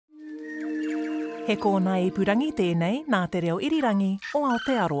He kōna ipurangi tēnei nā te reo irirangi o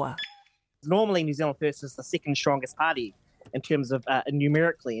Aotearoa. Normally, New Zealand First is the second strongest party in terms of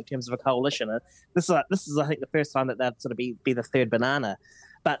numerically, in terms of a coalition. This is, I think, the first time that they'd sort of be the third banana.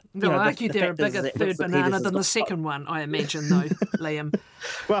 But they'll argue they're a bigger third banana than the second one, I imagine, though, Liam.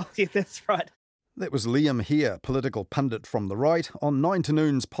 Well, yeah, that's right. That was Liam here, political pundit from the right, on 9 to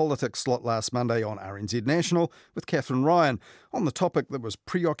noon's politics slot last Monday on RNZ National with Catherine Ryan, on the topic that was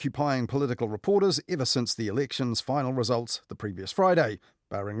preoccupying political reporters ever since the election's final results the previous Friday,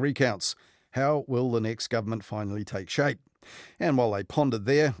 barring recounts. How will the next government finally take shape? And while they pondered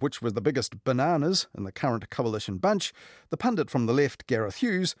there which were the biggest bananas in the current coalition bunch, the pundit from the left, Gareth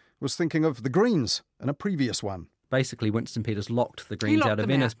Hughes, was thinking of the Greens in a previous one. Basically, Winston Peters locked the Greens out of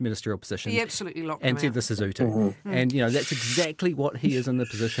ministerial position. He absolutely locked them and said out. this is Utu. Mm-hmm. And, that's exactly what he is in the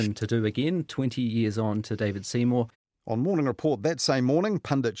position to do again, 20 years on to David Seymour. On Morning Report that same morning,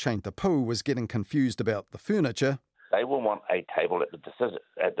 pundit Shane Tapu was getting confused about the furniture. They will want a table at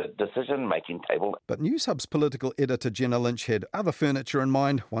the decision-making table. But News Hub's political editor Jenna Lynch had other furniture in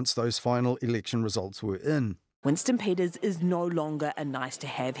mind once those final election results were in. Winston Peters is no longer a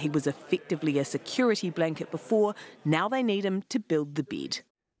nice-to-have. He was effectively a security blanket before. Now they need him to build the bed.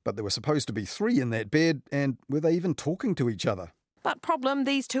 But there were supposed to be 3 in that bed, and were they even talking to each other? But problem,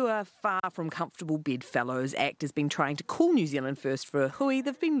 these two are far from comfortable bedfellows. ACT has been trying to call New Zealand First for a hui.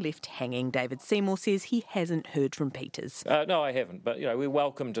 They've been left hanging. David Seymour says he hasn't heard from Peters. No, I haven't. But, we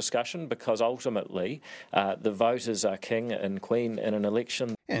welcome discussion because ultimately the voters are king and queen in an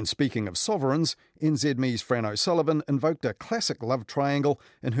election. And speaking of sovereigns, NZME's Fran O'Sullivan invoked a classic love triangle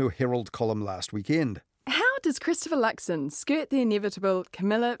in her Herald column last weekend. How does Christopher Luxon skirt the inevitable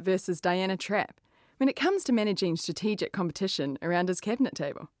Camilla versus Diana trap when it comes to managing strategic competition around his cabinet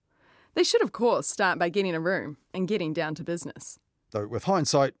table? They should, of course, start by getting a room and getting down to business. Though with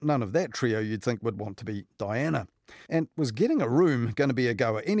hindsight, none of that trio you'd think would want to be Diana. And was getting a room going to be a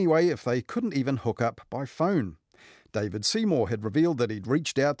goer anyway if they couldn't even hook up by phone? David Seymour had revealed that he'd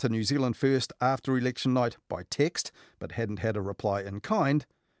reached out to New Zealand First after election night by text, but hadn't had a reply in kind.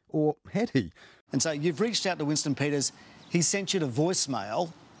 Or had he? And so you've reached out to Winston Peters. He sent you a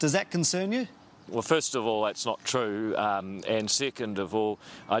voicemail. Does that concern you? Well, first of all, that's not true. And second of all,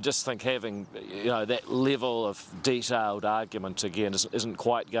 I just think having that level of detailed argument again isn't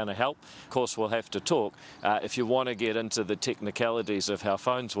quite going to help. Of course, we'll have to talk. If you want to get into the technicalities of how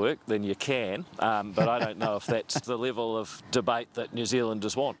phones work, then you can. But I don't know if that's the level of debate that New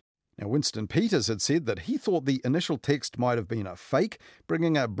Zealanders want. Now, Winston Peters had said that he thought the initial text might have been a fake,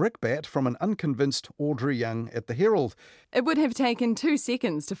 bringing a brickbat from an unconvinced Audrey Young at the Herald. It would have taken 2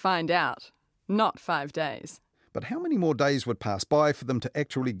 seconds to find out. Not 5 days. But how many more days would pass by for them to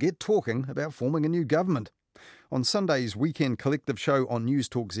actually get talking about forming a new government? On Sunday's weekend collective show on News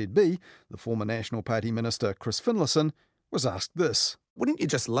Talk ZB, the former National Party Minister Chris Finlayson was asked this. Wouldn't you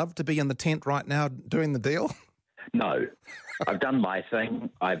just love to be in the tent right now doing the deal? No. I've done my thing.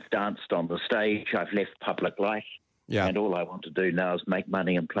 I've danced on the stage. I've left public life. Yeah. And all I want to do now is make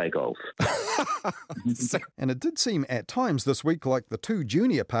money and play golf. And it did seem at times this week like the 2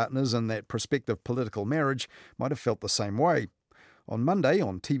 junior partners in that prospective political marriage might have felt the same way. On Monday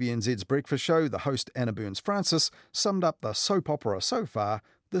on TVNZ's Breakfast Show, the host Anna Burns-Francis summed up the soap opera so far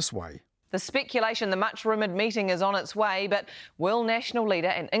this way. The speculation, the much-rumoured meeting is on its way, but will National Leader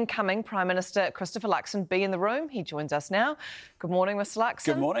and incoming Prime Minister Christopher Luxon be in the room? He joins us now. Good morning, Mr Luxon.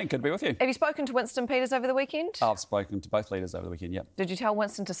 Good morning, good to be with you. Have you spoken to Winston Peters over the weekend? I've spoken to both leaders over the weekend, yep. Did you tell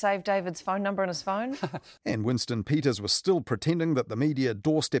Winston to save David's phone number on his phone? And Winston Peters was still pretending that the media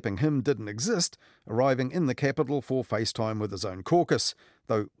doorstepping him didn't exist, arriving in the capital for FaceTime with his own caucus,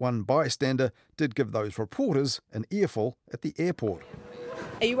 though one bystander did give those reporters an earful at the airport.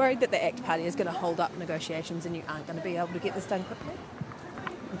 Are you worried that the ACT Party is going to hold up negotiations and you aren't going to be able to get this done quickly?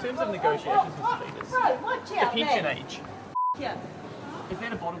 In terms of negotiations with leaders, the pension age, is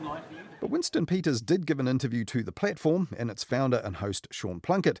that a bottom line for you? But Winston Peters did give an interview to The Platform and its founder and host Sean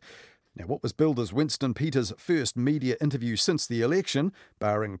Plunkett. Now, what was billed as Winston Peters' first media interview since the election,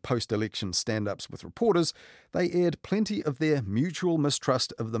 barring post-election stand-ups with reporters, they aired plenty of their mutual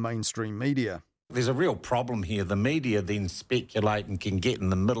mistrust of the mainstream media. There's a real problem here. The media then speculate and can get in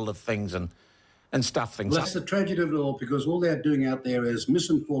the middle of things and stuff things up. That's the tragedy of it all, because all they're doing out there is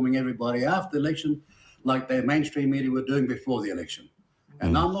misinforming everybody after the election like the mainstream media were doing before the election.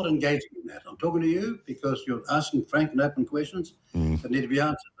 And I'm not engaging in that. I'm talking to you because you're asking frank and open questions that need to be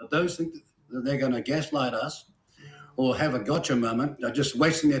answered. But those think that they're going to gaslight us or have a gotcha moment. They're just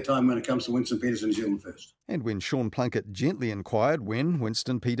wasting their time when it comes to Winston Peters and New Zealand First. And when Sean Plunkett gently inquired when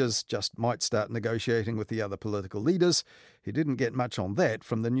Winston Peters just might start negotiating with the other political leaders, he didn't get much on that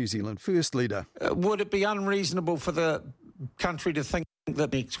from the New Zealand First leader. Would it be unreasonable for the country to think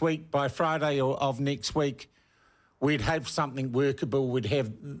that next week, by Friday of next week, we'd have something workable, we'd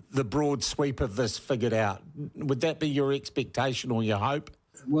have the broad sweep of this figured out? Would that be your expectation or your hope?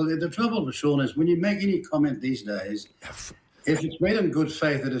 Well, the trouble with Sean is when you make any comment these days, if it's made in good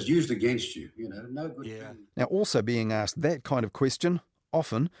faith, it is used against you. No good. Yeah. Now, also being asked that kind of question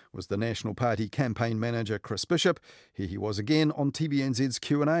often was the National Party campaign manager Chris Bishop. Here he was again on TVNZ's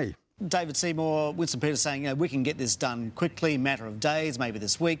Q&A. David Seymour, Winston Peters saying, we can get this done quickly, matter of days, maybe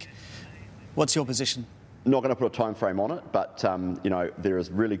this week. What's your position? Not going to put a time frame on it, but there is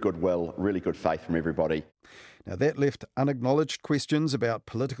really goodwill, really good faith from everybody. Now, that left unacknowledged questions about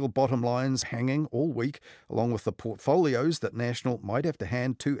political bottom lines hanging all week, along with the portfolios that National might have to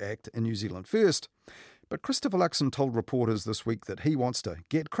hand to ACT and New Zealand First. But Christopher Luxon told reporters this week that he wants to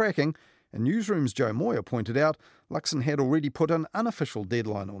get cracking, and Newsroom's Joe Moyer pointed out Luxon had already put an unofficial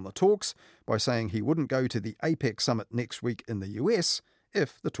deadline on the talks by saying he wouldn't go to the APEC summit next week in the US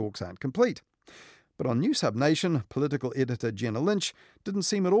if the talks aren't complete. But on Newshub Nation, political editor Jenna Lynch didn't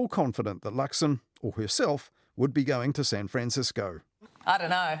seem at all confident that Luxon, or herself, would be going to San Francisco. I don't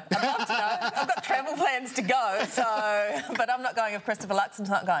know. I'd love to know. I've got travel plans to go, but I'm not going if Christopher Luxon's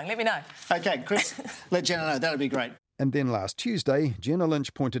not going. Let me know. OK, Chris, let Jenna know. That would be great. And then last Tuesday, Jenna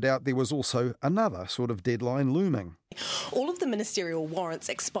Lynch pointed out there was also another sort of deadline looming. All of the ministerial warrants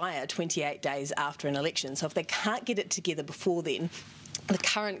expire 28 days after an election, so if they can't get it together before then, the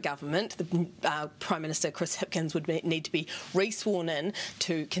current government, the Prime Minister Chris Hipkins, would need to be re-sworn in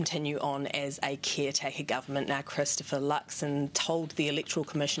to continue on as a caretaker government. Now, Christopher Luxon told the Electoral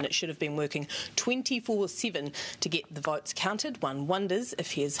Commission it should have been working 24/7 to get the votes counted. One wonders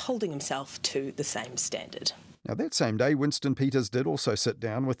if he is holding himself to the same standard. Now, that same day, Winston Peters did also sit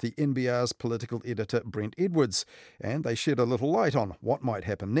down with the NBR's political editor Brent Edwards, and they shed a little light on what might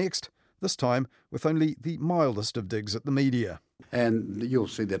happen next, this time with only the mildest of digs at the media. And you'll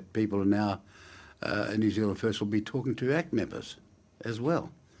see that people now in New Zealand First will be talking to ACT members as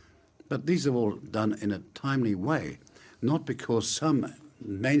well. But these are all done in a timely way, not because some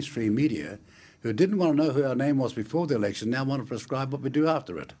mainstream media who didn't want to know who our name was before the election now want to prescribe what we do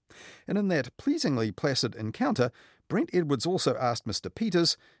after it. And in that pleasingly placid encounter, Brent Edwards also asked Mr.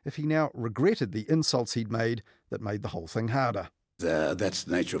 Peters if he now regretted the insults he'd made that made the whole thing harder. That's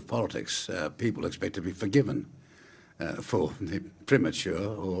the nature of politics. People expect to be forgiven for the premature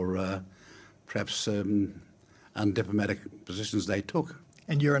or perhaps undiplomatic positions they took.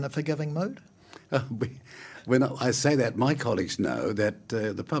 And you're in a forgiving mood? When I say that, my colleagues know that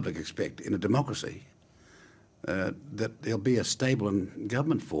the public expect in a democracy that there'll be a stable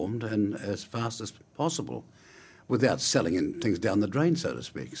government formed and as fast as possible without selling things down the drain, so to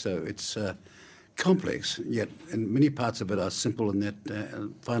speak. So it's complex, yet in many parts of it are simple in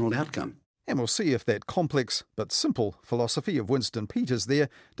that final outcome. And we'll see if that complex but simple philosophy of Winston Peters there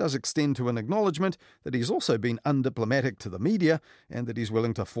does extend to an acknowledgement that he's also been undiplomatic to the media and that he's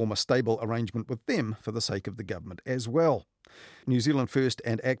willing to form a stable arrangement with them for the sake of the government as well. New Zealand First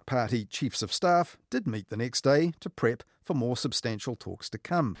and ACT Party chiefs of staff did meet the next day to prep for more substantial talks to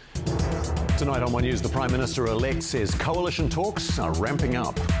come. Tonight on One News, the Prime Minister-elect says coalition talks are ramping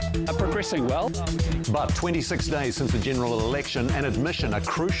up. Progressing well. But 26 days since the general election, an admission a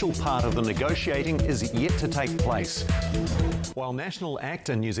crucial part of the negotiating is yet to take place. While National ACT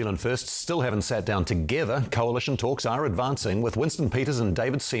and New Zealand First still haven't sat down together, coalition talks are advancing, with Winston Peters and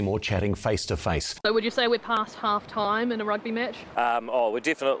David Seymour chatting face-to-face. So would you say we're past half-time in a rugby match? We're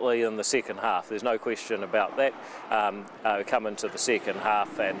definitely in the second half. There's no question about that. We come into the second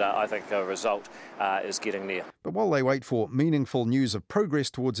half and I think a result is getting there. But while they wait for meaningful news of progress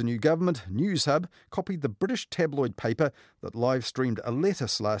towards a new government, Newshub copied the British tabloid paper that live-streamed a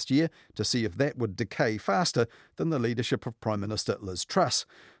lettuce last year to see if that would decay faster than the leadership of Prime Minister Liz Truss,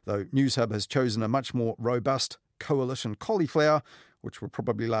 though Newshub has chosen a much more robust coalition cauliflower, which will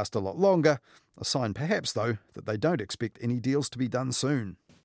probably last a lot longer, a sign perhaps, though, that they don't expect any deals to be done soon.